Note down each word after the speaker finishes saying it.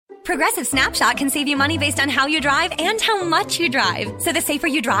Progressive Snapshot can save you money based on how you drive and how much you drive. So the safer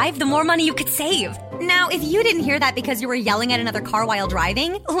you drive, the more money you could save. Now, if you didn't hear that because you were yelling at another car while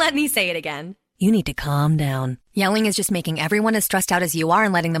driving, let me say it again. You need to calm down. Yelling is just making everyone as stressed out as you are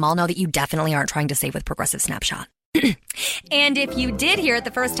and letting them all know that you definitely aren't trying to save with Progressive Snapshot. And if you did hear it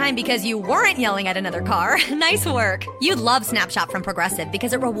the first time because you weren't yelling at another car, nice work. You'd love Snapshot from Progressive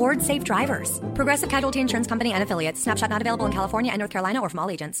because it rewards safe drivers. Progressive Casualty Insurance Company and Affiliates. Snapshot not available in California and North Carolina or from all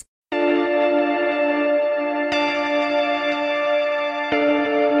agents. There's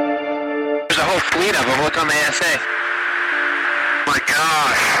a whole fleet of them. Look on the ASA. My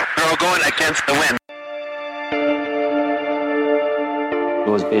gosh. They're all going against the wind. It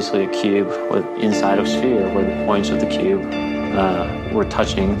was basically a cube with inside of a sphere where the points of the cube were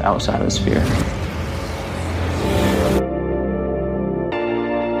touching outside of the sphere.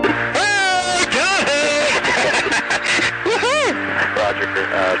 Oh, got it! Woohoo! Roger.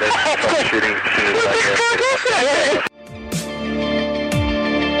 There's troubleshooting back here.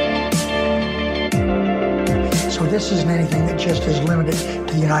 So this isn't anything that just is limited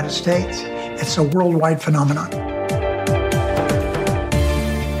to the United States. It's a worldwide phenomenon.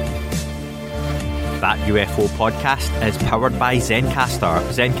 That UFO podcast is powered by Zencastr.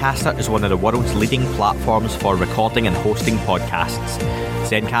 Zencastr is one of the world's leading platforms for recording and hosting podcasts.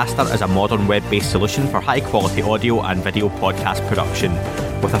 Zencastr is a modern web-based solution for high-quality audio and video podcast production.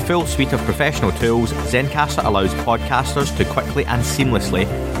 With a full suite of professional tools, Zencastr allows podcasters to quickly and seamlessly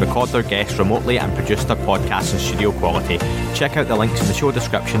record their guests remotely and produce their podcasts in studio quality. Check out the links in the show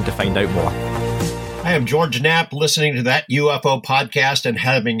description to find out more. I am George Knapp, listening to That UFO podcast and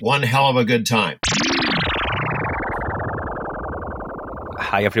having one hell of a good time.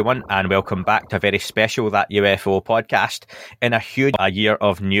 Hi everyone, and welcome back to a very special That UFO podcast. In a huge year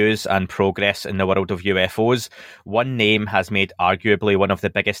of news and progress in the world of UFOs, one name has made arguably one of the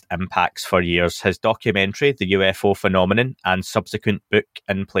biggest impacts for years. His documentary, The UFO Phenomenon, and subsequent book,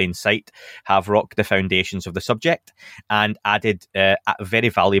 In Plain Sight, have rocked the foundations of the subject and added a very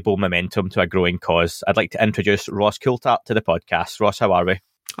valuable momentum to a growing cause. I'd like to introduce Ross Coulthart to the podcast. Ross, how are we?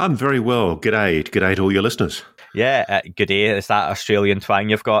 I'm very well. G'day. G'day to all your listeners. Yeah, good day. It's that Australian twang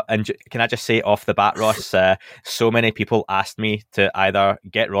you've got. And can I just say off the bat, Ross, so many people asked me to either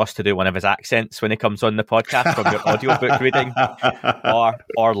get Ross to do one of his accents when he comes on the podcast from your audiobook reading or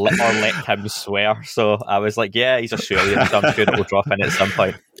let him swear. So I was like, yeah, he's Australian, so I'm sure it will drop in at some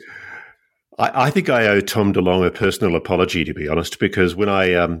point. I think I owe Tom DeLonge a personal apology, to be honest, because when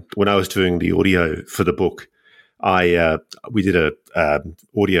I was doing the audio for the book, we did a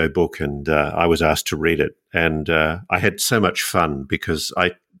audio book, and I was asked to read it, and I had so much fun because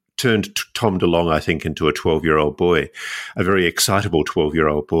I turned Tom DeLonge, I think, into a 12-year-old boy, a very excitable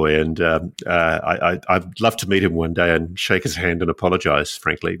 12-year-old boy, and I'd love to meet him one day and shake his hand and apologize.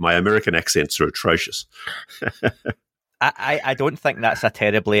 Frankly, my American accents are atrocious. I don't think that's a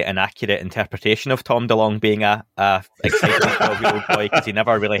terribly inaccurate interpretation of Tom DeLonge being a exciting 12-year-old boy, because he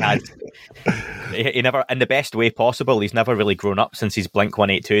never really had. He never, in the best way possible, he's never really grown up since his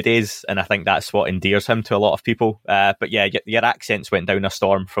Blink-182 days, and I think that's what endears him to a lot of people. But yeah, your accents went down a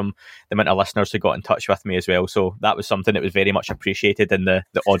storm from the amount of listeners who got in touch with me as well, so that was something that was very much appreciated in the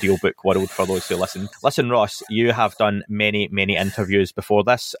audiobook world for those who listen. Listen, Ross, you have done many interviews before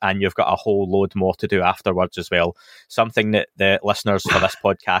this, and you've got a whole load more to do afterwards as well. Something that the listeners for this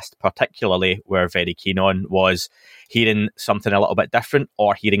podcast particularly were very keen on was hearing something a little bit different,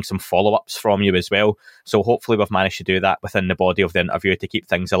 or hearing some follow-ups from you as well. So hopefully we've managed to do that within the body of the interview to keep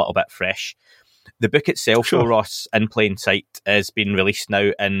things a little bit fresh. The book itself, Sure. though, Ross, In Plain Sight, has been released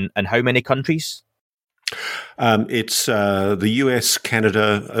now in how many countries? It's the US,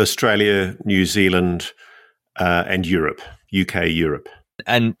 Canada, Australia, New Zealand, and Europe, UK, Europe.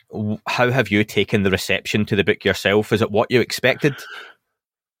 And how have you taken the reception to the book yourself? Is it what you expected?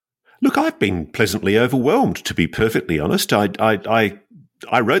 Look, I've been pleasantly overwhelmed, to be perfectly honest. I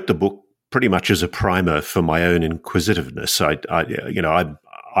wrote the book pretty much as a primer for my own inquisitiveness. I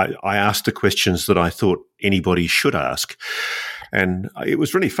asked the questions that I thought anybody should ask. And it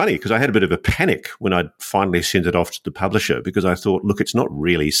was really funny because I had a bit of a panic when I finally sent it off to the publisher, because I thought, look, it's not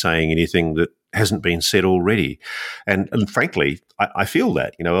really saying anything that hasn't been said already. And frankly, I feel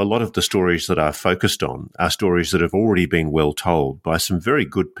that, a lot of the stories that are focused on are stories that have already been well told by some very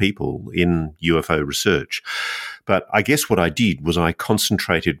good people in UFO research. But I guess what I did was I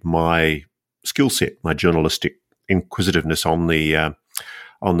concentrated my skill set, my journalistic inquisitiveness on the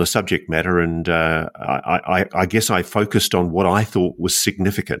subject matter, and I guess I focused on what I thought was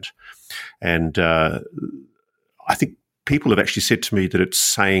significant. And I think people have actually said to me that it's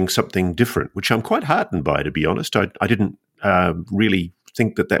saying something different, which I'm quite heartened by, to be honest. I didn't really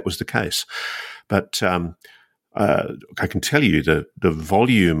think that was the case. But I can tell you the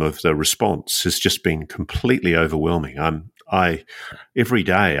volume of the response has just been completely overwhelming. Every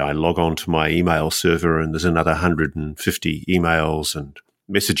day I log on to my email server and there's another 150 emails and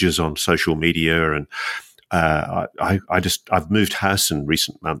messages on social media, and I've moved house in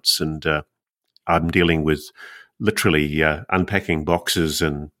recent months, and I'm dealing with literally unpacking boxes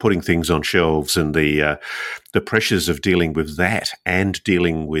and putting things on shelves, and the pressures of dealing with that and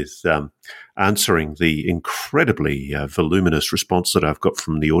dealing with answering the incredibly voluminous response that I've got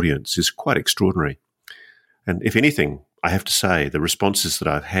from the audience is quite extraordinary. And if anything, I have to say the responses that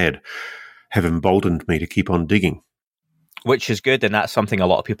I've had have emboldened me to keep on digging. Which is good, and that's something a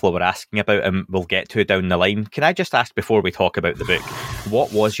lot of people were asking about, and we'll get to down the line. Can I just ask, before we talk about the book,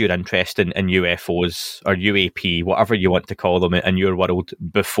 what was your interest in UFOs, or UAP, whatever you want to call them, in your world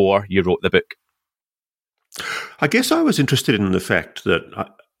before you wrote the book? I guess I was interested in the fact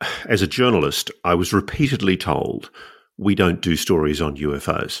that, as a journalist, I was repeatedly told we don't do stories on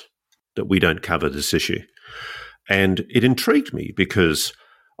UFOs, that we don't cover this issue. And it intrigued me because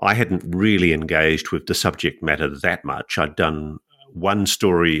I hadn't really engaged with the subject matter that much. I'd done one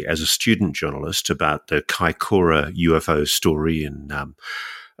story as a student journalist about the Kaikoura UFO story,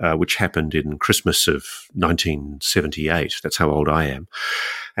 which happened in Christmas of 1978. That's how old I am.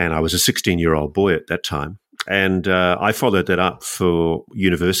 And I was a 16-year-old boy at that time. And I followed that up for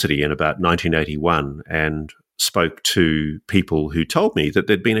university in about 1981 and spoke to people who told me that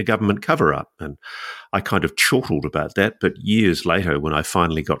there'd been a government cover-up. And I kind of chortled about that. But years later, when I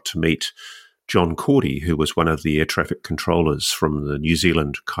finally got to meet John Cordy, who was one of the air traffic controllers from the New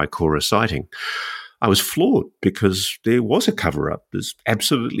Zealand Kaikoura sighting, I was floored because there was a cover-up. There's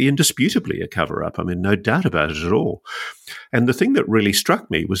absolutely indisputably a cover-up. I mean, no doubt about it at all. And the thing that really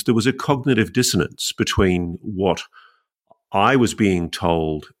struck me was there was a cognitive dissonance between what I was being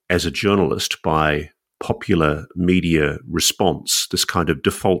told as a journalist by popular media response, this kind of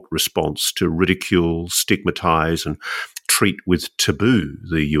default response to ridicule, stigmatize, and treat with taboo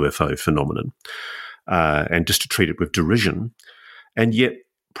the UFO phenomenon, and just to treat it with derision. And yet,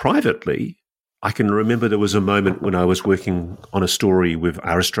 privately, I can remember there was a moment when I was working on a story with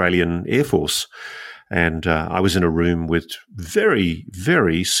our Australian Air Force, and I was in a room with very,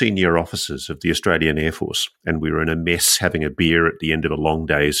 very senior officers of the Australian Air Force, and we were in a mess having a beer at the end of a long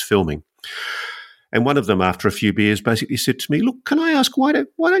day's filming. And one of them, after a few beers, basically said to me, "Look, can I ask, why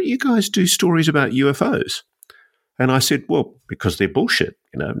don't you guys do stories about UFOs?" And I said, "Well, because they're bullshit.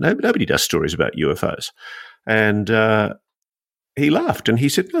 Nobody does stories about UFOs." And he laughed and he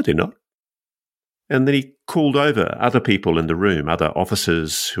said, "No, they're not." And then he called over other people in the room, other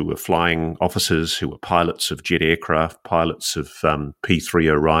officers who were flying officers, who were pilots of jet aircraft, pilots of P-3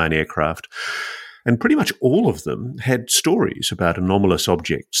 Orion aircraft. And pretty much all of them had stories about anomalous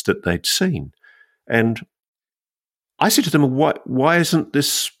objects that they'd seen. And I said to them, why isn't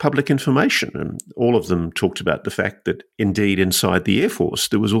this public information? And all of them talked about the fact that, indeed, inside the Air Force,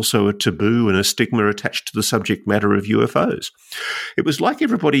 there was also a taboo and a stigma attached to the subject matter of UFOs. It was like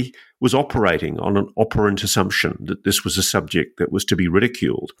everybody was operating on an operant assumption that this was a subject that was to be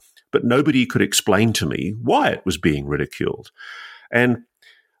ridiculed, but nobody could explain to me why it was being ridiculed. And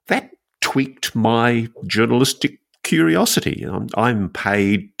that tweaked my journalistic curiosity. I'm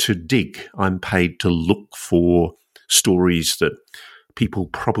paid to dig. I'm paid to look for stories that people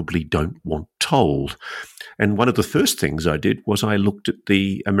probably don't want told. And one of the first things I did was I looked at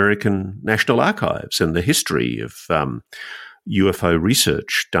the American National Archives and the history of UFO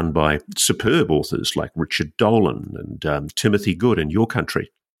research done by superb authors like Richard Dolan and Timothy Good in your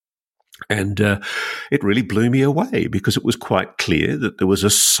country. And it really blew me away because it was quite clear that there was a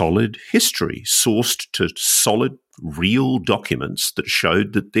solid history sourced to solid, real documents that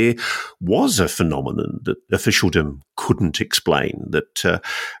showed that there was a phenomenon that officialdom couldn't explain, that,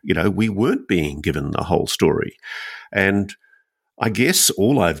 we weren't being given the whole story. And I guess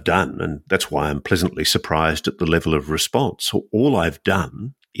all I've done, and that's why I'm pleasantly surprised at the level of response, all I've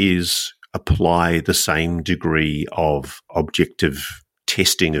done is apply the same degree of objective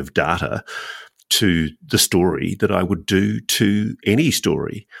testing of data to the story that I would do to any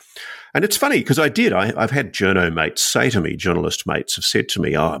story. And it's funny because I've had journo mates say to me, journalist mates have said to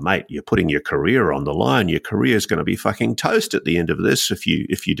me, "Oh, mate, you're putting your career on the line. Your career is going to be fucking toast at the end of this if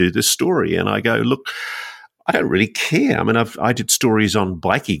you do this story." And I go, "Look, I don't really care." I mean, I did stories on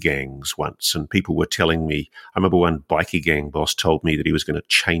bikie gangs once, and people were telling me, I remember one bikie gang boss told me that he was going to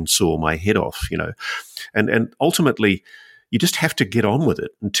chainsaw my head off, and ultimately, you just have to get on with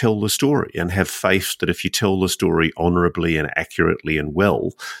it and tell the story and have faith that if you tell the story honorably and accurately and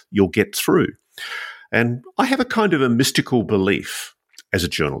well, you'll get through. And I have a kind of a mystical belief as a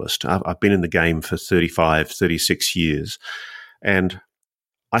journalist. I've been in the game for 35, 36 years, and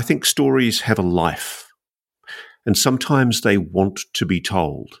I think stories have a life, and sometimes they want to be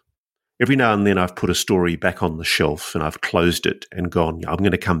told. Every now and then I've put a story back on the shelf and I've closed it and gone, I'm going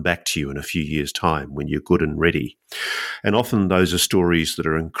to come back to you in a few years' time when you're good and ready. And often those are stories that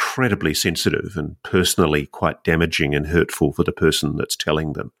are incredibly sensitive and personally quite damaging and hurtful for the person that's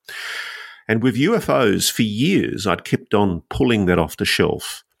telling them. And with UFOs, for years, I'd kept on pulling that off the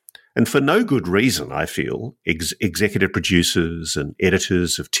shelf. And for no good reason, I feel, executive producers and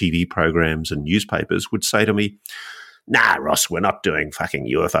editors of TV programs and newspapers would say to me, nah, Ross, we're not doing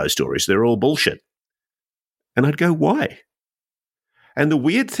fucking UFO stories. They're all bullshit. And I'd go, why? And the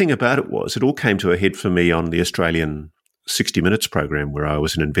weird thing about it was it all came to a head for me on the Australian 60 Minutes program where I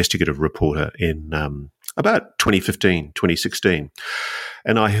was an investigative reporter in about 2015, 2016.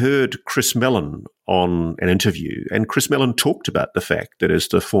 And I heard Chris Mellon on an interview, and Chris Mellon talked about the fact that as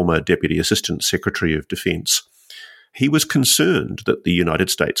the former Deputy Assistant Secretary of Defence, he was concerned that the United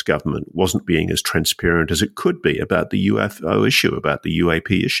States government wasn't being as transparent as it could be about the UFO issue, about the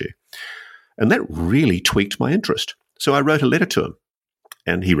UAP issue. And that really tweaked my interest. So I wrote a letter to him,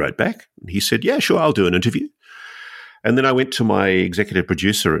 and he wrote back. And he said, yeah, sure, I'll do an interview. And then I went to my executive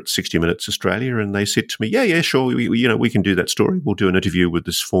producer at 60 Minutes Australia, and they said to me, yeah, sure, we can do that story. We'll do an interview with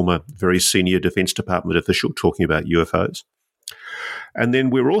this former very senior Defence Department official talking about UFOs. And then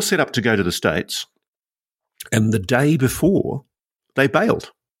we were all set up to go to the States. And the day before, they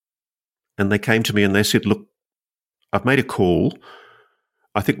bailed. And they came to me and they said, look, I've made a call.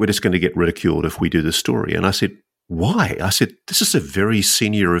 I think we're just going to get ridiculed if we do this story. And I said, why? I said, this is a very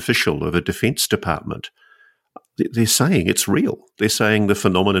senior official of a Defence Department. They're saying it's real. They're saying the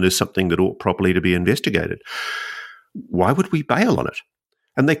phenomenon is something that ought properly to be investigated. Why would we bail on it?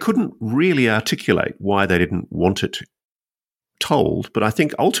 And they couldn't really articulate why they didn't want it told. But I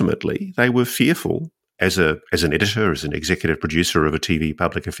think ultimately they were fearful. As an editor, as an executive producer of a TV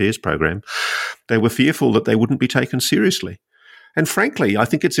public affairs program, they were fearful that they wouldn't be taken seriously. And frankly, I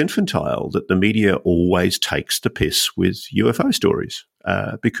think it's infantile that the media always takes the piss with UFO stories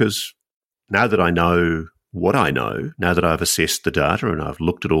because now that I know what I know, now that I've assessed the data and I've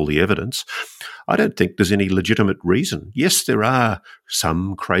looked at all the evidence, I don't think there's any legitimate reason. Yes, there are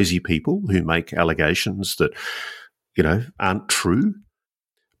some crazy people who make allegations that, aren't true,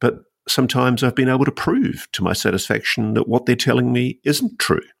 but sometimes I've been able to prove to my satisfaction that what they're telling me isn't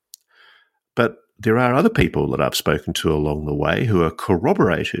true. But there are other people that I've spoken to along the way who are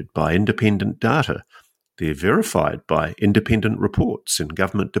corroborated by independent data. They're verified by independent reports in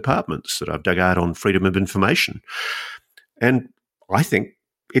government departments that I've dug out on Freedom of Information. And I think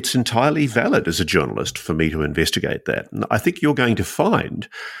it's entirely valid as a journalist for me to investigate that. And I think you're going to find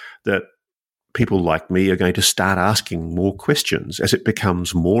that people like me are going to start asking more questions as it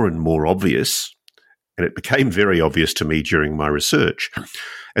becomes more and more obvious, and it became very obvious to me during my research,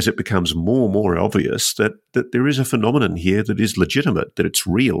 as it becomes more and more obvious that there is a phenomenon here that is legitimate, that it's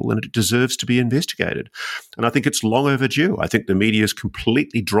real, and it deserves to be investigated. And I think it's long overdue. I think the media has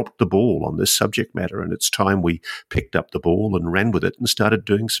completely dropped the ball on this subject matter, and it's time we picked up the ball and ran with it and started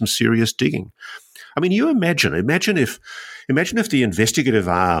doing some serious digging. I mean, you imagine if the investigative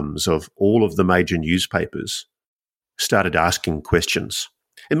arms of all of the major newspapers started asking questions.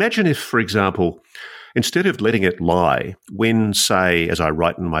 Imagine if, for example, instead of letting it lie, when, say, as I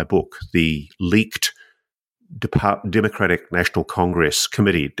write in my book, the leaked Democratic National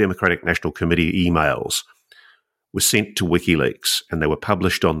Committee emails were sent to WikiLeaks and they were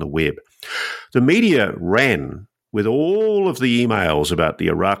published on the web, the media ran with all of the emails about the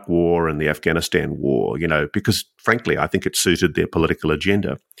Iraq War and the Afghanistan War, because, frankly, I think it suited their political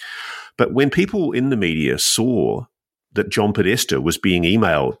agenda. But when people in the media saw that John Podesta was being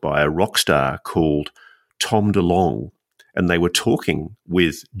emailed by a rock star called Tom DeLonge, and they were talking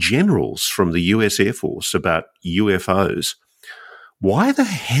with generals from the US Air Force about UFOs, why the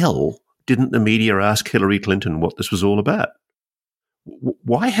hell didn't the media ask Hillary Clinton what this was all about?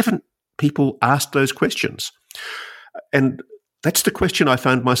 Why haven't people asked those questions? And that's the question I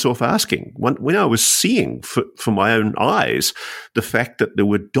found myself asking when I was seeing for my own eyes the fact that there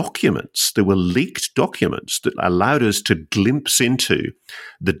were leaked documents that allowed us to glimpse into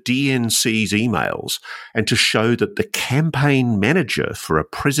the DNC's emails and to show that the campaign manager for a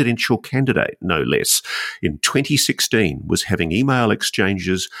presidential candidate, no less, in 2016 was having email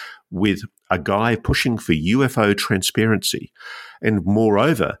exchanges with a guy pushing for UFO transparency. And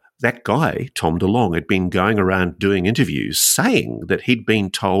moreover, that guy, Tom DeLonge, had been going around doing interviews saying that he'd been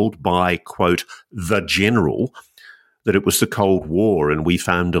told by, quote, the general, that it was the Cold War and we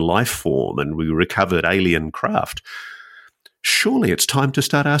found a life form and we recovered alien craft. surely it's time to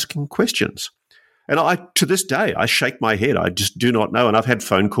start asking questions. And to this day, I shake my head. I just do not know. And I've had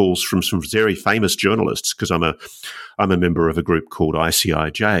phone calls from some very famous journalists, because I'm a member of a group called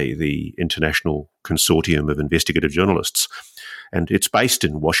ICIJ, the International Consortium of Investigative Journalists. And it's based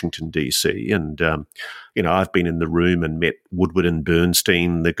in Washington, D.C. And, I've been in the room and met Woodward and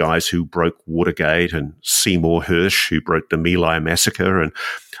Bernstein, the guys who broke Watergate, and Seymour Hersh, who broke the My Lai massacre. And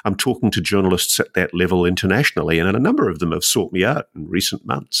I'm talking to journalists at that level internationally. And a number of them have sought me out in recent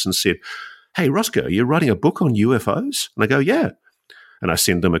months and said, "Hey, Roscoe, you're writing a book on UFOs?" And I go, "Yeah." And I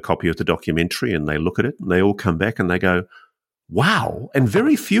send them a copy of the documentary, and they look at it, and they all come back and they go, "Wow." And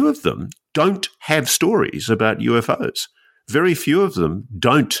very few of them don't have stories about UFOs. Very few of them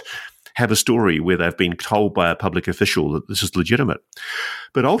don't have a story where they've been told by a public official that this is legitimate.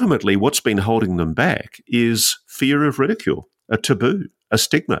 But ultimately, what's been holding them back is fear of ridicule, a taboo, a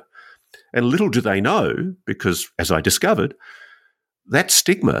stigma. And little do they know, because, as I discovered, that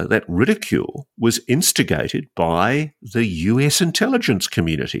stigma, that ridicule, was instigated by the US intelligence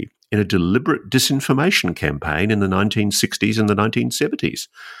community in a deliberate disinformation campaign in the 1960s and the 1970s.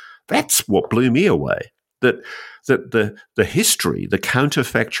 That's what blew me away. That the history, the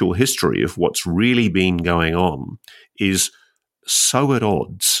counterfactual history of what's really been going on is so at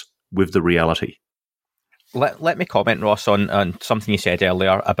odds with the reality. Let me comment, Ross, on something you said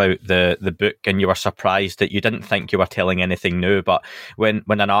earlier about the book, and you were surprised that you didn't think you were telling anything new. But when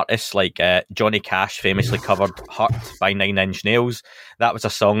an artist like Johnny Cash famously covered Hurt by Nine Inch Nails, that was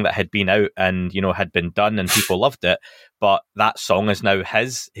a song that had been out and, had been done and people loved it. But that song is now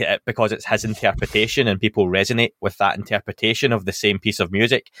his, because it's his interpretation, and people resonate with that interpretation of the same piece of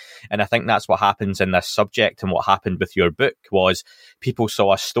music. And I think that's what happens in this subject, and what happened with your book was people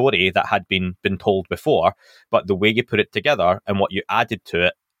saw a story that had been told before, but the way you put it together and what you added to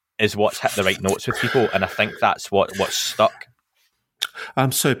it is what's hit the right notes with people. And I think that's what's stuck.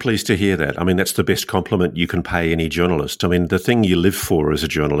 I'm so pleased to hear that. I mean, that's the best compliment you can pay any journalist. I mean, the thing you live for as a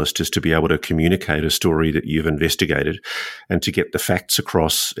journalist is to be able to communicate a story that you've investigated and to get the facts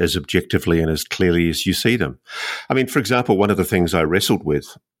across as objectively and as clearly as you see them. I mean, for example, one of the things I wrestled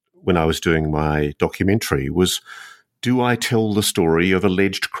with when I was doing my documentary was, do I tell the story of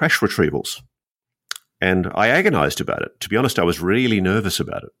alleged crash retrievals? And I agonized about it. To be honest, I was really nervous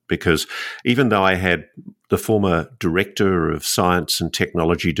about it, because even though I had the former Director of Science and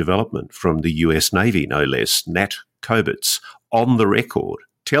Technology Development from the US Navy, no less, Nat Kobitz, on the record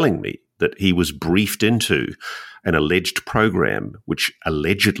telling me that he was briefed into an alleged program which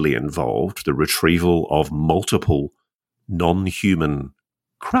allegedly involved the retrieval of multiple non-human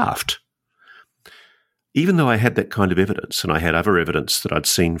craft. Even though I had that kind of evidence, and I had other evidence that I'd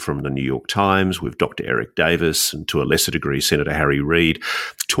seen from the New York Times with Dr. Eric Davis and to a lesser degree Senator Harry Reid,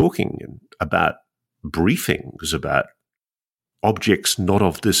 talking about briefings about objects not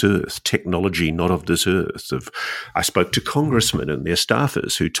of this earth, technology not of this earth. I spoke to congressmen and their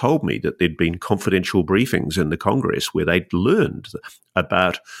staffers who told me that there'd been confidential briefings in the Congress where they'd learned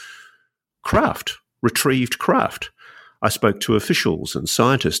about craft, retrieved craft. I spoke to officials and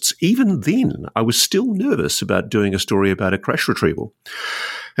scientists. Even then, I was still nervous about doing a story about a crash retrieval.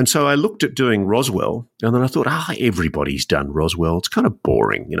 And so I looked at doing Roswell, and then I thought, everybody's done Roswell. It's kind of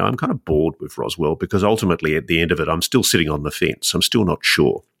boring. I'm kind of bored with Roswell, because ultimately at the end of it, I'm still sitting on the fence. I'm still not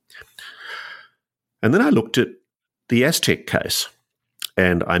sure. And then I looked at the Aztec case,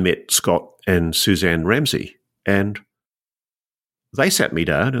 and I met Scott and Suzanne Ramsey, and they sat me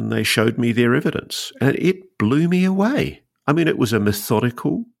down and they showed me their evidence, and it blew me away. I mean, it was a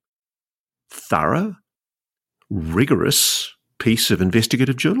methodical, thorough, rigorous piece of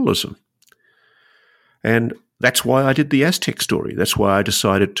investigative journalism. And that's why I did the Aztec story. That's why I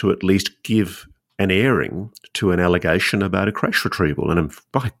decided to at least give an airing to an allegation about a crash retrieval. And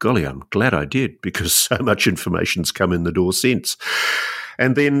by golly, I'm glad I did, because so much information's come in the door since.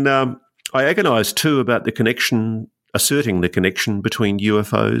 And then I agonized too about asserting the connection between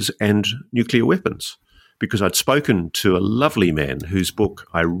UFOs and nuclear weapons, because I'd spoken to a lovely man whose book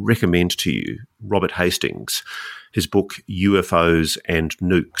I recommend to you, Robert Hastings. His book, UFOs and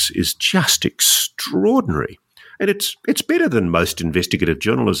Nukes, is just extraordinary. And it's better than most investigative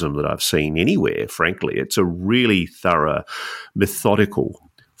journalism that I've seen anywhere, frankly. It's a really thorough, methodical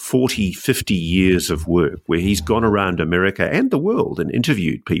 40, 50 years of work where he's gone around America and the world and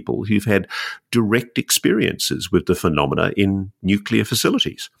interviewed people who've had direct experiences with the phenomena in nuclear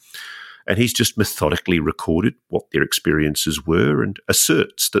facilities. And he's just methodically recorded what their experiences were and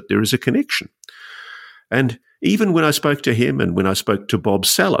asserts that there is a connection. And even when I spoke to him and when I spoke to Bob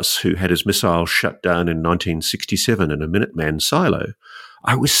Salas, who had his missile shut down in 1967 in a Minuteman silo,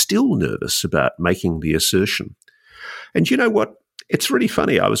 I was still nervous about making the assertion. And you know what? It's really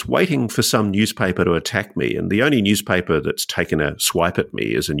funny. I was waiting for some newspaper to attack me, and the only newspaper that's taken a swipe at me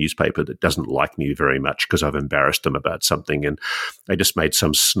is a newspaper that doesn't like me very much because I've embarrassed them about something, and they just made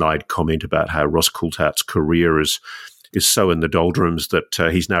some snide comment about how Ross Coulthart's career is so in the doldrums that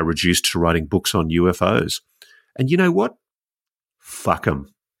he's now reduced to writing books on UFOs. And you know what? Fuck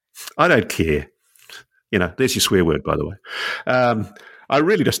him. I don't care. There's your swear word, by the way. I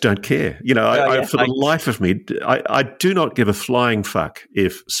really just don't care. For the life of me, I do not give a flying fuck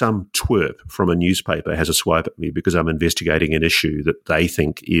if some twerp from a newspaper has a swipe at me because I'm investigating an issue that they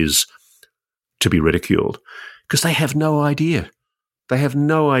think is to be ridiculed, because they have no idea. They have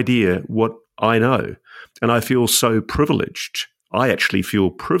no idea what I know. And I feel so privileged. I actually feel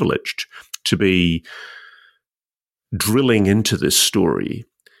privileged to be drilling into this story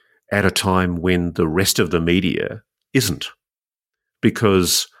at a time when the rest of the media isn't,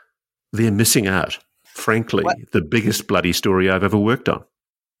 because they're missing out, frankly, the biggest bloody story I've ever worked on.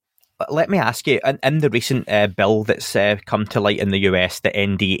 Let me ask you, in the recent bill that's come to light in the US, the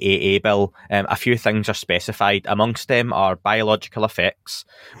NDAA bill, a few things are specified. Amongst them are biological effects,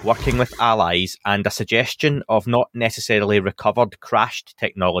 working with allies, and a suggestion of not necessarily recovered crashed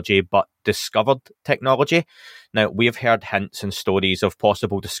technology, but discovered technology. Now, we have heard hints and stories of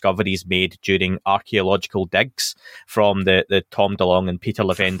possible discoveries made during archaeological digs from the Tom DeLonge and Peter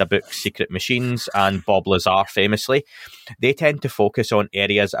Levenda books, Secret Machines, and Bob Lazar famously. They tend to focus on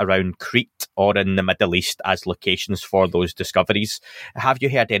areas around Crete or in the Middle East as locations for those discoveries. Have you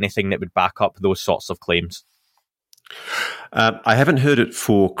heard anything that would back up those sorts of claims? I haven't heard it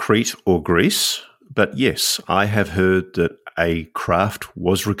for Crete or Greece, but yes, I have heard that a craft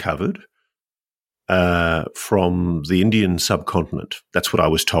was recovered from the Indian subcontinent. That's what I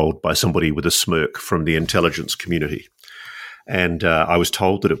was told by somebody with a smirk from the intelligence community. And I was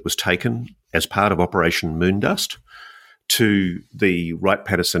told that it was taken as part of Operation Moondust to the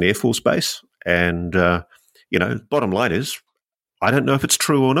Wright-Patterson Air Force Base. And, bottom line is, I don't know if it's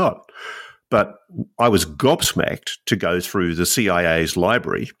true or not, but I was gobsmacked to go through the CIA's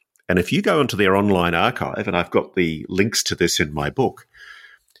library. And if you go into their online archive, and I've got the links to this in my book,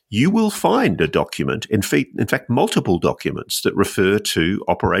 you will find a document, in fact, multiple documents that refer to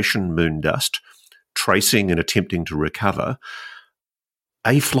Operation Moondust, tracing and attempting to recover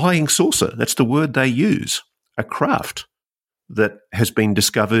a flying saucer. That's the word they use, a craft that has been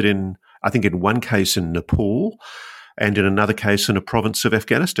discovered in one case in Nepal and in another case in a province of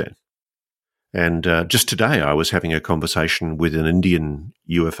Afghanistan. And just today I was having a conversation with an Indian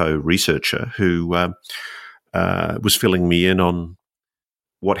UFO researcher who was filling me in on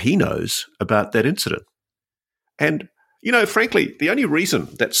what he knows about that incident. And, frankly, the only reason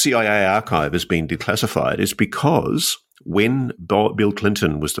that CIA archive has been declassified is because when Bill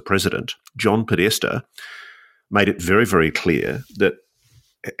Clinton was the president, John Podesta made it very, very clear that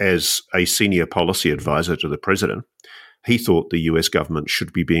as a senior policy advisor to the president, he thought the US government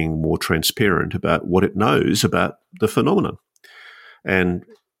should be being more transparent about what it knows about the phenomenon. And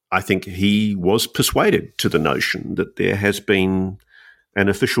I think he was persuaded to the notion that there has been an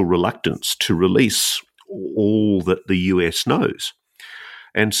official reluctance to release all that the US knows.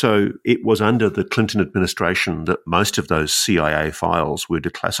 And so it was under the Clinton administration that most of those CIA files were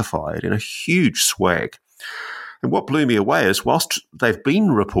declassified in a huge swag. And what blew me away is whilst they've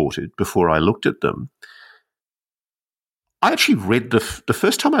been reported before I looked at them, I actually read the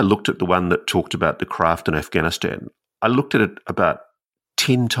first time I looked at the one that talked about the craft in Afghanistan, I looked at it about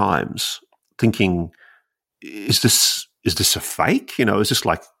 10 times thinking, is this a fake? Is this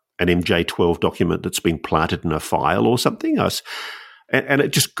like an MJ-12 document that's been planted in a file or something? And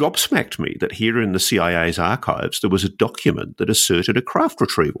it just gobsmacked me that here in the CIA's archives, there was a document that asserted a craft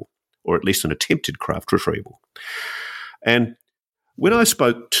retrieval, or at least an attempted craft retrieval. And when I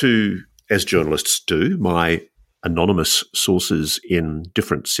spoke to, as journalists do, my anonymous sources in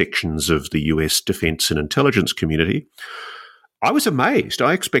different sections of the US defense and intelligence community, I was amazed.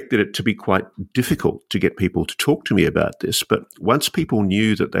 I expected it to be quite difficult to get people to talk to me about this. But once people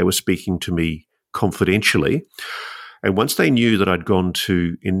knew that they were speaking to me confidentially, and once they knew that I'd gone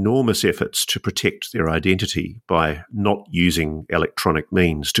to enormous efforts to protect their identity by not using electronic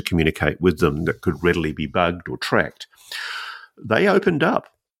means to communicate with them that could readily be bugged or tracked, they opened up.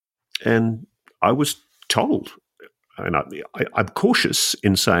 And I was told, and I'm cautious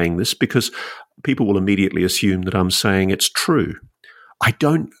in saying this because people will immediately assume that I'm saying it's true. I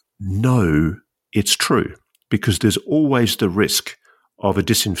don't know it's true because there's always the risk of a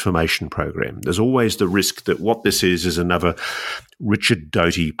disinformation program. There's always the risk that what this is another Richard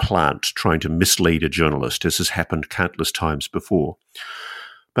Doty plant trying to mislead a journalist, as has happened countless times before.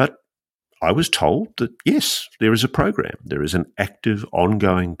 But I was told that, yes, there is a program. There is an active,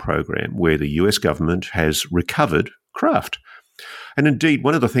 ongoing program where the US government has recovered craft. And indeed,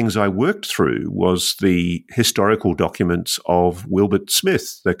 one of the things I worked through was the historical documents of Wilbert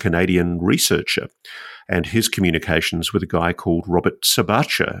Smith, the Canadian researcher, and his communications with a guy called Robert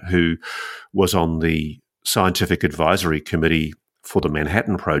Sabacher, who was on the Scientific Advisory Committee for the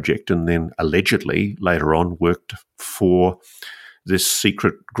Manhattan Project and then allegedly later on worked for this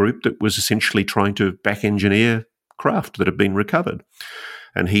secret group that was essentially trying to back-engineer craft that had been recovered.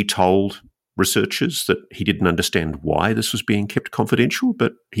 And he told researchers that he didn't understand why this was being kept confidential,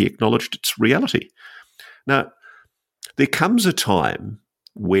 but he acknowledged its reality. Now, there comes a time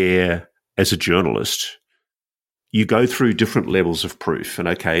where, as a journalist, you go through different levels of proof. And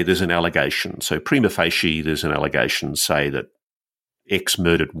okay, there's an allegation. So prima facie, there's an allegation, say that X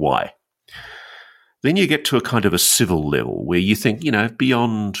murdered Y. Then you get to a kind of a civil level where you think,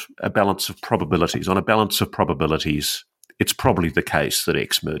 beyond a balance of probabilities, on a balance of probabilities, it's probably the case that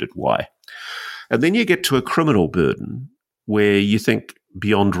X murdered Y. And then you get to a criminal burden where you think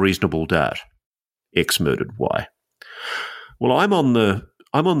beyond reasonable doubt, X murdered Y. Well, I'm on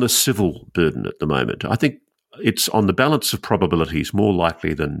the civil burden at the moment. I think it's on the balance of probabilities more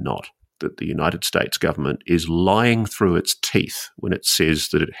likely than not that the United States government is lying through its teeth when it says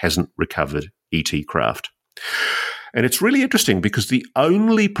that it hasn't recovered E.T. craft. And it's really interesting because the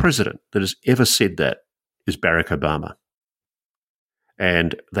only president that has ever said that is Barack Obama.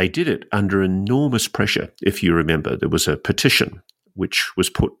 And they did it under enormous pressure. If you remember, there was a petition which was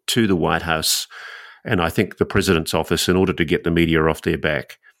put to the White House, and I think the president's office, in order to get the media off their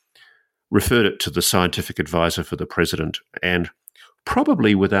back, referred it to the scientific advisor for the president, and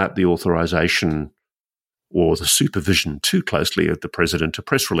probably without the authorization or the supervision too closely of the president, a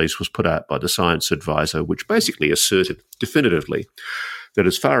press release was put out by the science advisor, which basically asserted definitively that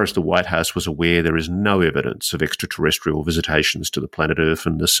as far as the White House was aware, there is no evidence of extraterrestrial visitations to the planet Earth,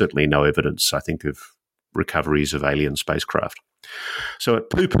 and there's certainly no evidence, I think, of recoveries of alien spacecraft. So it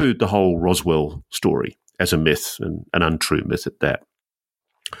poo-pooed the whole Roswell story as a myth, and an untrue myth at that.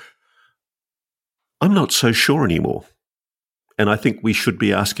 I'm not so sure anymore. And I think we should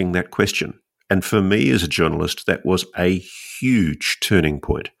be asking that question. And for me as a journalist, that was a huge turning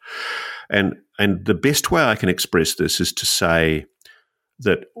point. And the best way I can express this is to say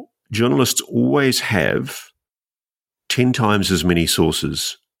that journalists always have 10 times as many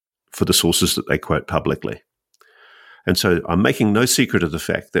sources for the sources that they quote publicly. And so I'm making no secret of the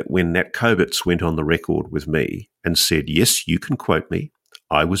fact that when Nat Kobitz went on the record with me and said, yes, you can quote me,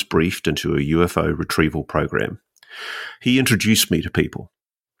 I was briefed into a UFO retrieval program. He introduced me to people.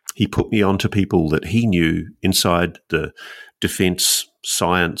 He put me on to people that he knew inside the defense,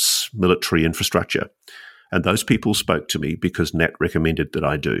 science, military infrastructure. And those people spoke to me because Nat recommended that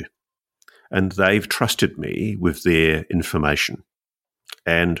I do. And they've trusted me with their information.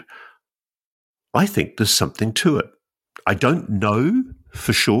 And I think there's something to it. I don't know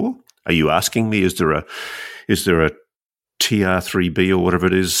for sure. Are you asking me, is there a TR-3B or whatever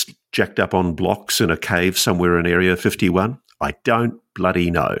it is jacked up on blocks in a cave somewhere in Area 51? I don't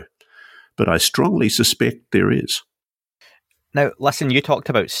bloody know. But I strongly suspect there is. Now, listen, you talked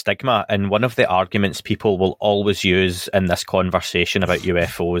about stigma, and one of the arguments people will always use in this conversation about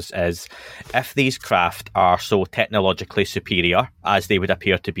UFOs is if these craft are so technologically superior as they would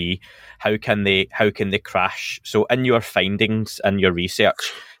appear to be, how can they crash? So in your findings and your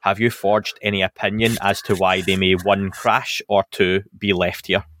research, have you forged any opinion as to why they may, one, crash, or two, be left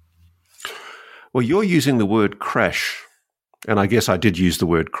here? Well, you're using the word crash, and I guess I did use the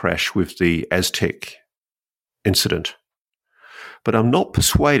word crash with the Aztec incident. But I'm not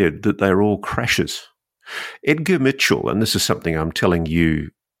persuaded that they're all crashes. Edgar Mitchell, and this is something I'm telling you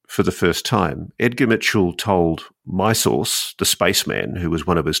for the first time, Edgar Mitchell told my source, the spaceman, who was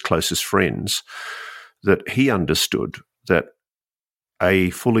one of his closest friends, that he understood that a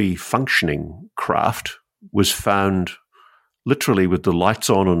fully functioning craft was found literally with the lights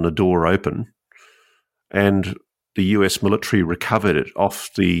on and the door open, and the US military recovered it off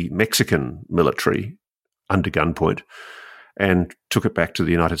the Mexican military under gunpoint and took it back to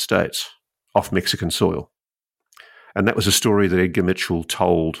the United States off Mexican soil. And that was a story that Edgar Mitchell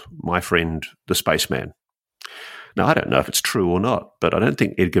told my friend, the spaceman. Now, I don't know if it's true or not, but I don't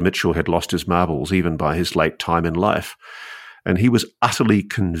think Edgar Mitchell had lost his marbles even by his late time in life. And he was utterly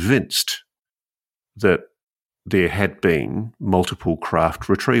convinced that there had been multiple craft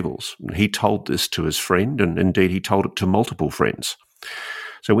retrievals. And he told this to his friend, and indeed he told it to multiple friends.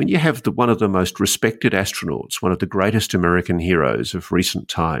 So when you have one of the most respected astronauts, one of the greatest American heroes of recent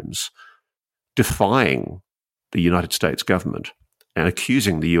times, defying the United States government and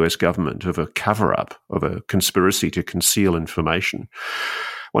accusing the US government of a cover-up, of a conspiracy to conceal information.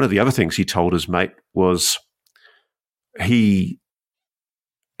 One of the other things he told his mate was he,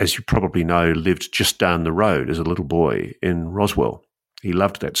 as you probably know, lived just down the road as a little boy in Roswell. He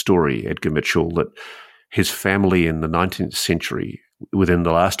loved that story, Edgar Mitchell, that his family in the 19th century, within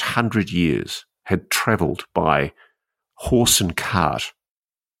the last 100 years, had travelled by horse and cart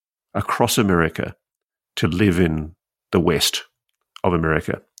across America to live in the west of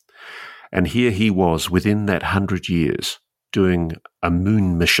America. And here he was, within that 100 years, doing a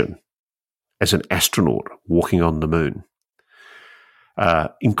moon mission as an astronaut walking on the moon.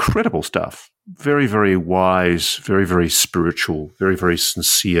 Incredible stuff. Very, very wise, very, very spiritual, very, very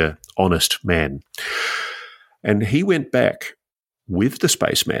sincere, honest man. And he went back with the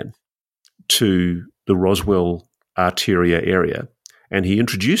spaceman to the Roswell Arteria area, and he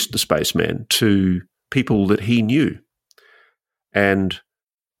introduced the spaceman to people that he knew. And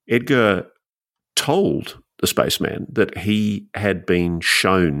Edgar told the spaceman that he had been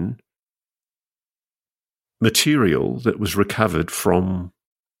shown material that was recovered from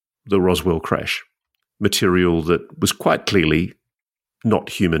the Roswell crash, material that was quite clearly not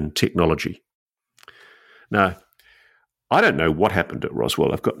human technology. Now, I don't know what happened at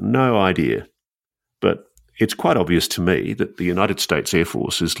Roswell. I've got no idea. But it's quite obvious to me that the United States Air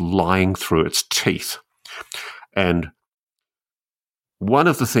Force is lying through its teeth. And one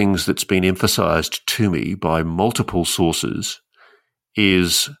of the things that's been emphasized to me by multiple sources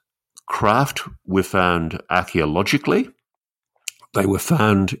is craft were found archaeologically. They were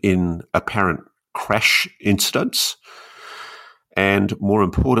found in apparent crash incidents. And more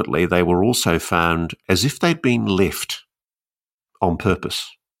importantly, they were also found as if they'd been left on purpose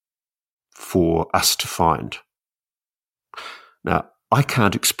for us to find. Now, I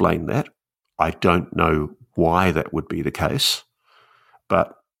can't explain that. I don't know why that would be the case.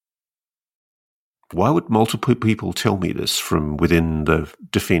 But why would multiple people tell me this from within the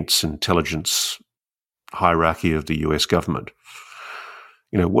defense intelligence hierarchy of the US government?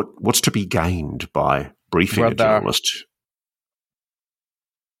 You know, what's to be gained by briefing a journalist?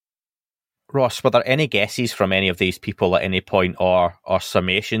 Ross, were there any guesses from any of these people at any point or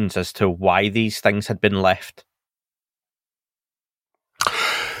summations as to why these things had been left?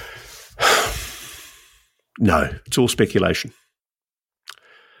 No, it's all speculation.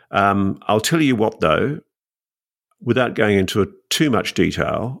 I'll tell you what, though, without going into too much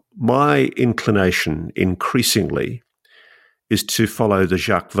detail, my inclination increasingly is to follow the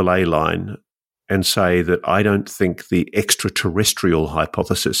Jacques Vallée line and say that I don't think the extraterrestrial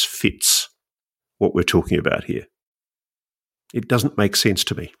hypothesis fits what we're talking about here. It doesn't make sense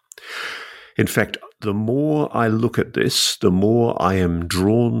to me. In fact, the more I look at this, the more I am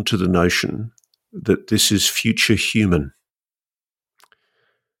drawn to the notion that this is future human.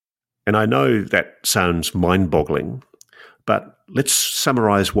 And I know that sounds mind-boggling, but let's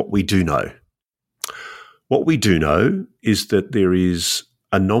summarize what we do know. What we do know is that there is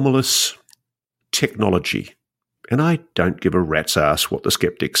anomalous technology. And I don't give a rat's ass what the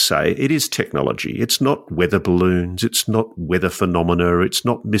skeptics say. It is technology. It's not weather balloons. It's not weather phenomena. It's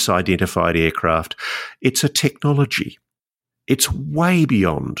not misidentified aircraft. It's a technology. It's way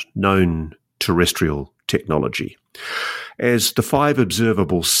beyond known terrestrial technology. As the 5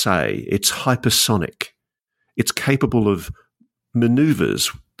 observables say, it's hypersonic. It's capable of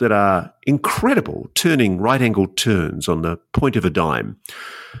maneuvers that are incredible, turning right-angled turns on the point of a dime.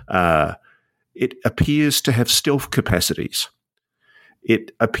 It appears to have stealth capacities.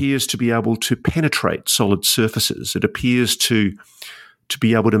 It appears to be able to penetrate solid surfaces. It appears to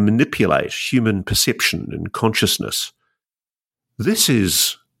be able to manipulate human perception and consciousness. This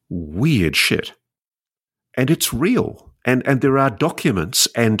is weird shit. And it's real. And there are documents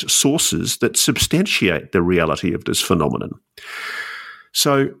and sources that substantiate the reality of this phenomenon.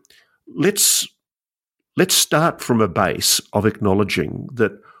 So let's start from a base of acknowledging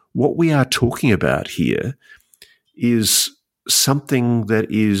that what we are talking about here is something that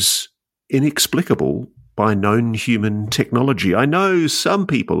is inexplicable by known human technology. I know some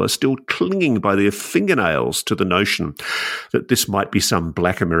people are still clinging by their fingernails to the notion that this might be some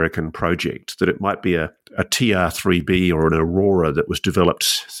Black American project, that it might be a TR-3B or an Aurora that was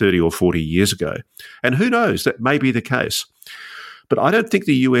developed 30 or 40 years ago. And who knows, that may be the case. But I don't think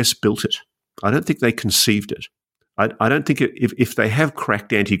the US built it. I don't think they conceived it. I don't think if they have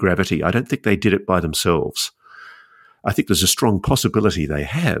cracked anti-gravity, I don't think they did it by themselves. I think there's a strong possibility they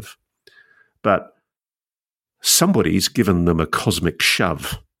have. But somebody's given them a cosmic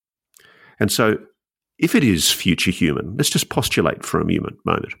shove. And so if it is future human, let's just postulate for a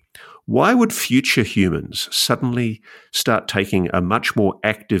moment. Why would future humans suddenly start taking a much more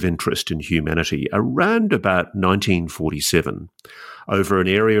active interest in humanity around about 1947 over an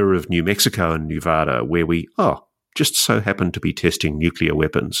area of New Mexico and Nevada where we, just so happen to be testing nuclear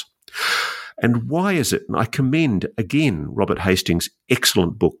weapons? And why is it, and I commend again Robert Hastings'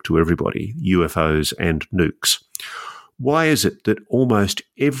 excellent book to everybody, UFOs and Nukes, why is it that almost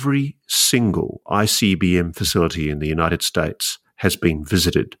every single ICBM facility in the United States has been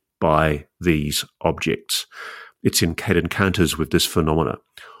visited by these objects? It's in encounters with this phenomena.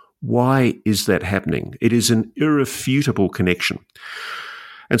 Why is that happening? It is an irrefutable connection.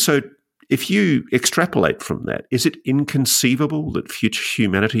 And so if you extrapolate from that, is it inconceivable that future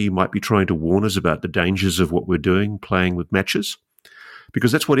humanity might be trying to warn us about the dangers of what we're doing, playing with matches?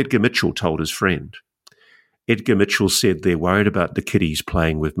 Because that's what Edgar Mitchell told his friend. Edgar Mitchell said they're worried about the kiddies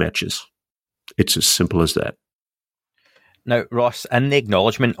playing with matches. It's as simple as that. Now, Ross, in the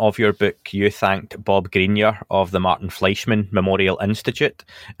acknowledgement of your book, you thanked Bob Greenyer of the Martin Fleischmann Memorial Institute,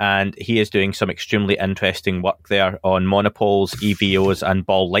 and he is doing some extremely interesting work there on monopoles, EVOs, and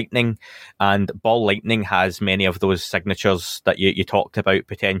ball lightning. And ball lightning has many of those signatures that you talked about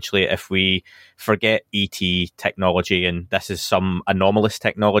potentially if we forget ET technology and this is some anomalous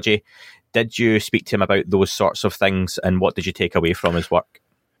technology. Did you speak to him about those sorts of things, and what did you take away from his work?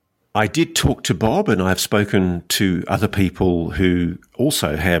 I did talk to Bob, and I've spoken to other people who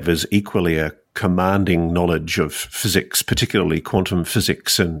also have as equally a commanding knowledge of physics, particularly quantum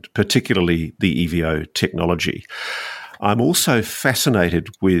physics and particularly the EVO technology. I'm also fascinated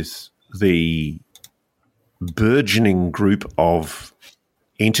with the burgeoning group of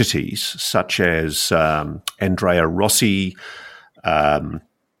entities such as Andrea Rossi, the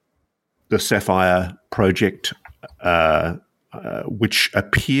Sapphire Project, which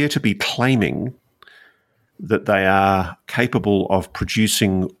appear to be claiming that they are capable of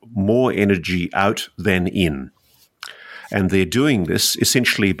producing more energy out than in. And they're doing this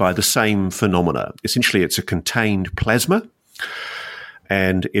essentially by the same phenomena. Essentially, it's a contained plasma,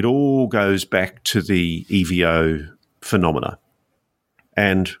 and it all goes back to the EVO phenomena.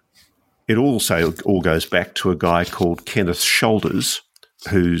 And it also all goes back to a guy called Kenneth Shoulders,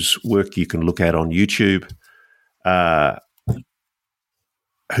 whose work you can look at on YouTube,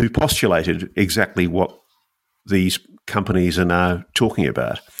 who postulated exactly what these companies are now talking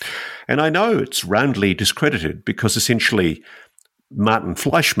about. And I know it's roundly discredited because essentially Martin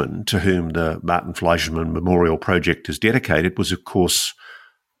Fleischmann, to whom the Martin Fleischmann Memorial Project is dedicated, was of course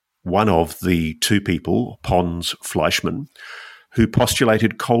one of the two people, Pons Fleischmann, who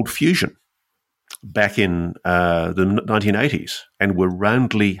postulated cold fusion back in the 1980s and were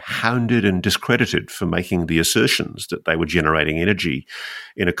roundly hounded and discredited for making the assertions that they were generating energy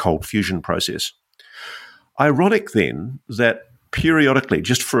in a cold fusion process. Ironic then that periodically,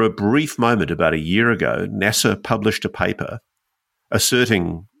 just for a brief moment about a year ago, NASA published a paper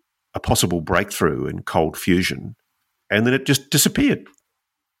asserting a possible breakthrough in cold fusion, and then it just disappeared.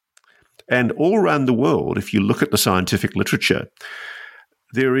 And all around the world, if you look at the scientific literature,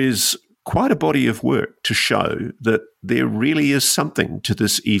 there is quite a body of work to show that there really is something to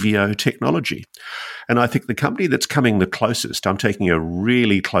this EVO technology. And I think the company that's coming the closest, I'm taking a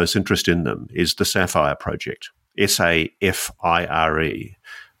really close interest in them, is the Sapphire Project, SAFIRE,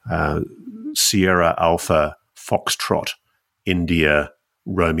 Sierra Alpha Foxtrot, India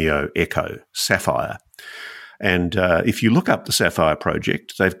Romeo Echo, Sapphire. And if you look up the Sapphire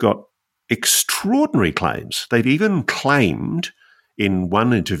Project, they've got extraordinary claims. They've even claimed in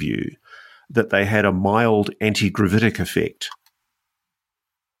one interview that they had a mild anti-gravitic effect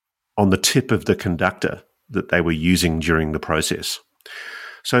on the tip of the conductor that they were using during the process.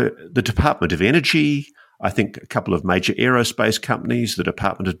 So the Department of Energy, I think a couple of major aerospace companies, the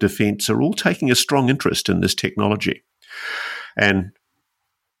Department of Defense, are all taking a strong interest in this technology. And,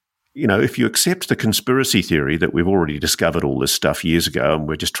 you know, if you accept the conspiracy theory that we've already discovered all this stuff years ago and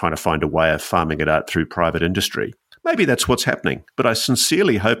we're just trying to find a way of farming it out through private industry, maybe that's what's happening, but I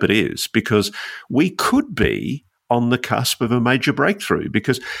sincerely hope it is, because we could be on the cusp of a major breakthrough.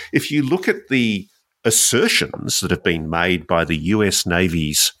 Because if you look at the assertions that have been made by the US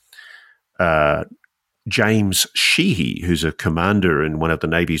Navy's James Sheehy, who's a commander in one of the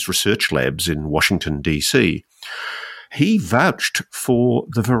Navy's research labs in Washington, D.C., he vouched for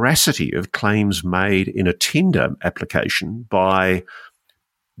the veracity of claims made in a tender application by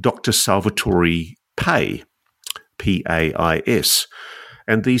Dr. Salvatore Pais, P-A-I-S.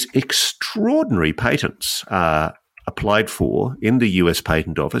 And these extraordinary patents are applied for in the US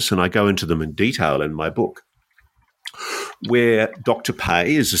Patent Office, and I go into them in detail in my book. where Dr.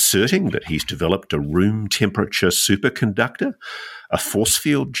 Pei is asserting that he's developed a room temperature superconductor, a force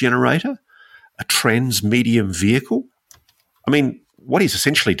field generator, a transmedium vehicle. I mean, what he's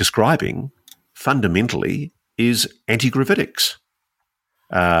essentially describing fundamentally is antigravitics.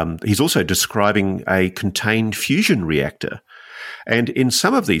 He's also describing a contained fusion reactor. And in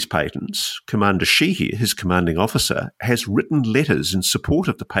some of these patents, Commander Sheehy, his commanding officer, has written letters in support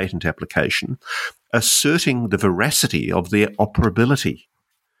of the patent application, asserting the veracity of their operability.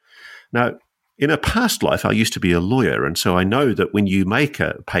 Now, in a past life, I used to be a lawyer, and so I know that when you make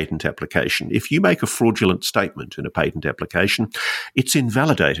a patent application, if you make a fraudulent statement in a patent application, it's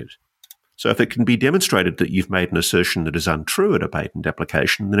invalidated. So if it can be demonstrated that you've made an assertion that is untrue in a patent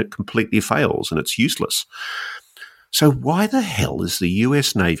application, then it completely fails and it's useless. So why the hell is the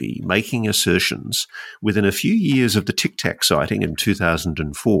US Navy making assertions within a few years of the Tic Tac sighting in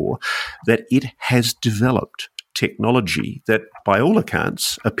 2004 that it has developed technology that, by all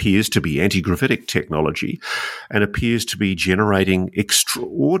accounts, appears to be anti-gravitic technology and appears to be generating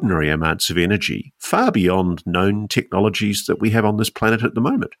extraordinary amounts of energy, far beyond known technologies that we have on this planet at the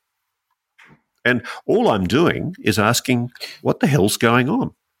moment? And all I'm doing is asking, what the hell's going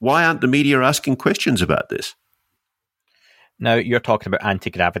on? Why aren't the media asking questions about this? Now, you're talking about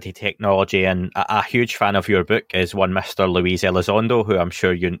anti-gravity technology, and a huge fan of your book is one Mr. Luis Elizondo, who I'm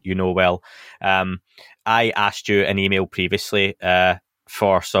sure you know well. I asked you an email previously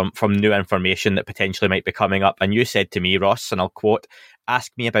for some new information that potentially might be coming up, and you said to me, Ross, and I'll quote,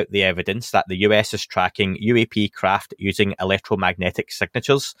 "Ask me about the evidence that the US is tracking UAP craft using electromagnetic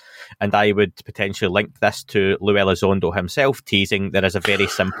signatures," and I would potentially link this to Lou Elizondo himself, teasing there is a very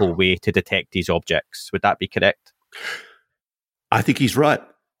simple way to detect these objects. Would that be correct? I think he's right.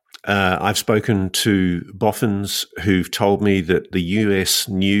 I've spoken to boffins who've told me that the US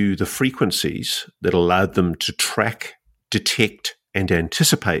knew the frequencies that allowed them to track, detect, and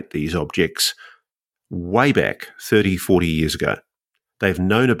anticipate these objects way back 30, 40 years ago. They've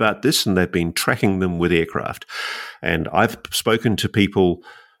known about this and they've been tracking them with aircraft. And I've spoken to people,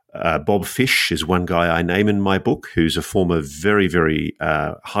 Bob Fish is one guy I name in my book, who's a former very, very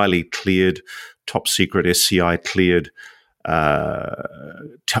highly cleared, top secret SCI cleared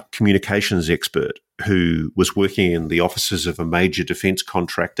communications expert who was working in the offices of a major defense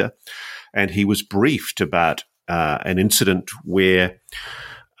contractor. And he was briefed about an incident where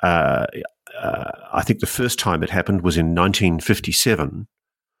I think the first time it happened was in 1957.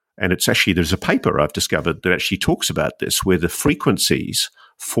 And it's actually, there's a paper I've discovered that actually talks about this, where the frequencies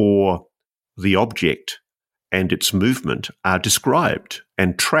for the object and its movement are described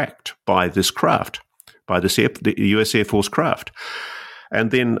and tracked by this craft, by the US Air Force craft.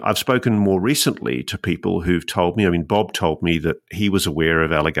 And then I've spoken more recently to people who've told me, I mean, Bob told me that he was aware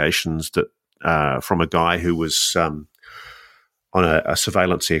of allegations that from a guy who was on a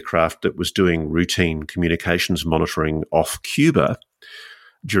surveillance aircraft that was doing routine communications monitoring off Cuba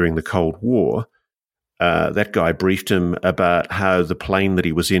during the Cold War. That guy briefed him about how the plane that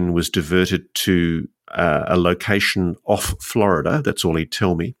he was in was diverted to a location off Florida, that's all he'd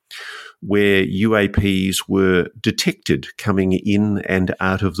tell me, where UAPs were detected coming in and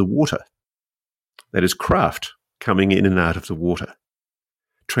out of the water. That is, craft coming in and out of the water.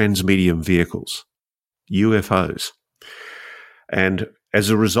 Transmedium vehicles, UFOs. And as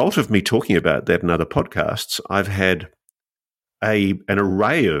a result of me talking about that in other podcasts, I've had an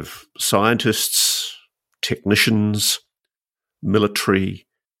array of scientists, technicians, military,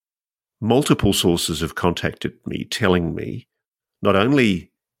 multiple sources have contacted me telling me not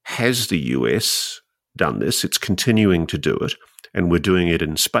only has the US done this, it's continuing to do it, and we're doing it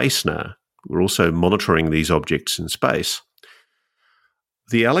in space now. We're also monitoring these objects in space.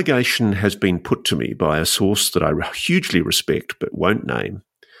 The allegation has been put to me by a source that I hugely respect but won't name,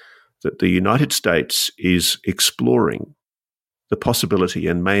 that the United States is exploring the possibility,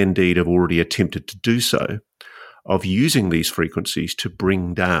 and may indeed have already attempted to do so, of using these frequencies to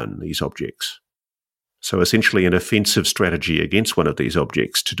bring down these objects. So essentially an offensive strategy against one of these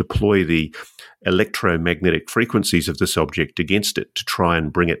objects to deploy the electromagnetic frequencies of this object against it to try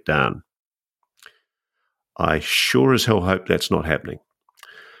and bring it down. I sure as hell hope that's not happening,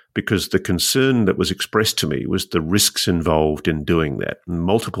 because the concern that was expressed to me was the risks involved in doing that. And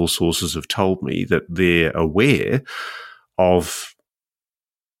multiple sources have told me that they're aware of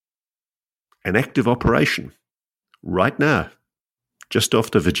an active operation right now, just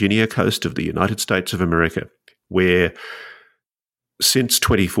off the Virginia coast of the United States of America, where since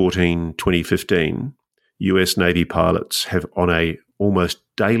 2014, 2015, US Navy pilots have on a almost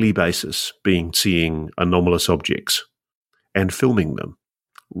daily basis been seeing anomalous objects and filming them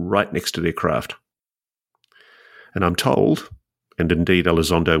right next to their craft. And I'm told, and indeed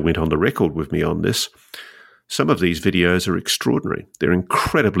Elizondo went on the record with me on this, some of these videos are extraordinary. They're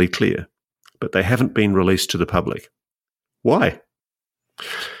incredibly clear, but they haven't been released to the public. Why?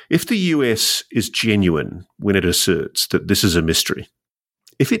 If the US is genuine when it asserts that this is a mystery,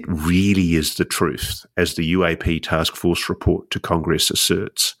 if it really is the truth, as the UAP Task Force report to Congress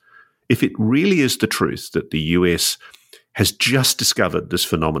asserts, if it really is the truth that the US has just discovered this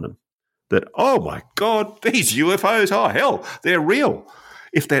phenomenon, that, oh my God, these UFOs, oh hell, they're real.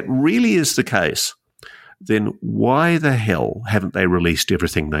 If that really is the case, then why the hell haven't they released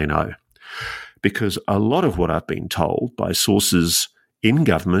everything they know? Because a lot of what I've been told by sources in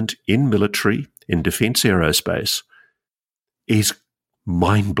government, in military, in defence aerospace is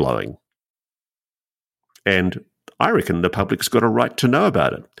mind-blowing. And I reckon the public's got a right to know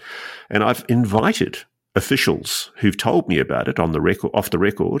about it. And I've invited officials who've told me about it on the record, off the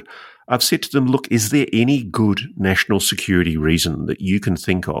record. I've said to them, look, is there any good national security reason that you can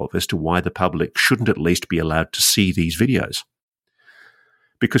think of as to why the public shouldn't at least be allowed to see these videos?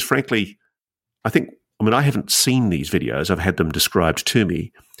 Because frankly, I haven't seen these videos. I've had them described to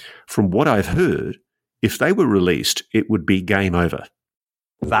me. From what I've heard, if they were released, it would be game over.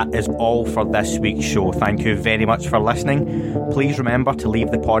 That is all for this week's show. Thank you very much for listening. Please remember to leave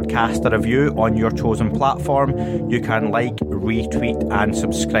the podcast a review on your chosen platform. You can like, retweet and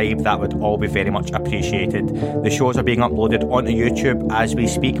subscribe. That would all be very much appreciated. The shows are being uploaded onto YouTube as we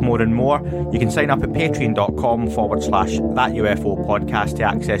speak more and more. You can sign up at patreon.com/That UFO podcast to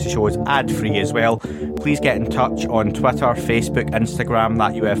access the shows ad-free as well. Please get in touch on Twitter, Facebook, Instagram,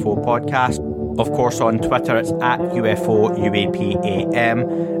 That UFO podcast. Of course, on Twitter, it's at UFO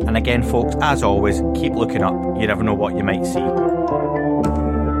UAPAM. And again, folks, as always, keep looking up. You never know what you might see.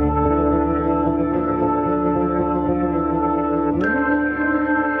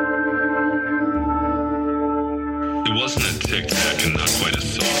 It wasn't a tic-tac and not quite a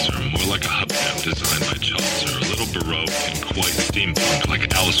saucer, more like a hubcap designed by Chaucer, a little Baroque and quite steampunk,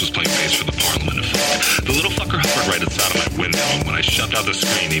 like Alice was playing bass for the Parliament of Folk. The little fucker hovered right outside of my window, and when I shoved out the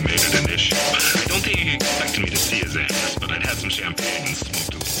screen, he made it an issue. I don't think he expected me to see his ass, but I'd had some champagne and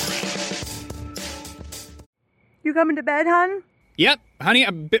smoked a little around. You coming to bed, hon? Yep, honey,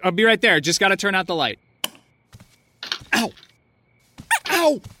 I'll be right there. Just gotta turn out the light. Ow! Ow!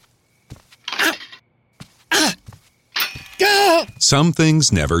 Ow! Ah! Ah! Some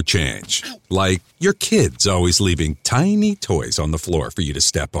things never change. Like your kids always leaving tiny toys on the floor for you to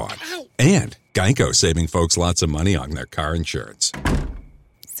step on. And Geico saving folks lots of money on their car insurance.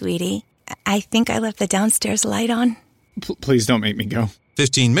 Sweetie, I think I left the downstairs light on. Please don't make me go.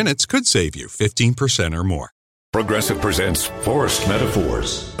 15 minutes could save you 15% or more. Progressive presents Forced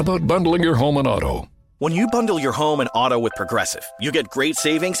Metaphors about bundling your home and auto. When you bundle your home and auto with Progressive, you get great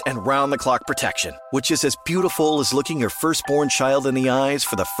savings and round-the-clock protection, which is as beautiful as looking your firstborn child in the eyes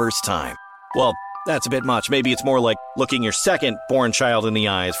for the first time. Well, that's a bit much. Maybe it's more like looking your second-born child in the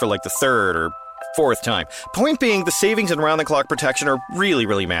eyes for like the third or fourth time. Point being, the savings and round-the-clock protection are really,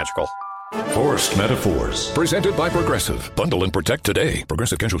 really magical. Forced Metaphors, presented by Progressive. Bundle and protect today.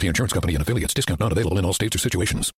 Progressive Casualty Insurance Company and affiliates. Discount not available in all states or situations.